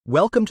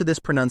Welcome to this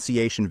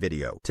pronunciation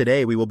video.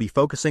 Today we will be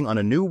focusing on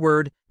a new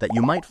word that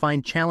you might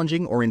find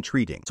challenging or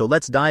intriguing. So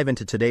let's dive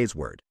into today's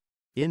word.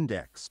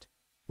 Indexed,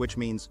 which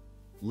means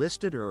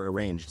listed or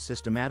arranged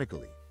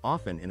systematically,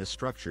 often in a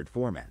structured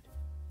format.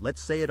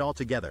 Let's say it all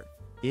together.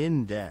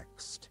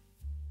 Indexed.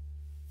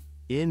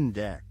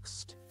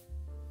 Indexed.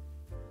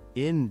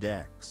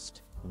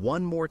 Indexed.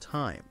 One more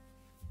time.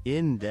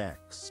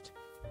 Indexed.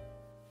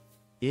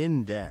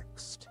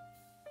 Indexed.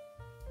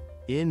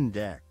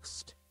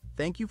 Indexed.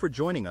 Thank you for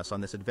joining us on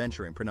this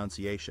adventure in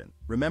pronunciation.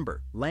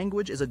 Remember,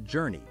 language is a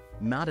journey,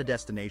 not a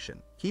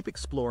destination. Keep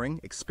exploring,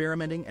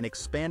 experimenting, and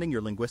expanding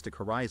your linguistic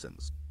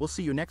horizons. We'll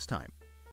see you next time.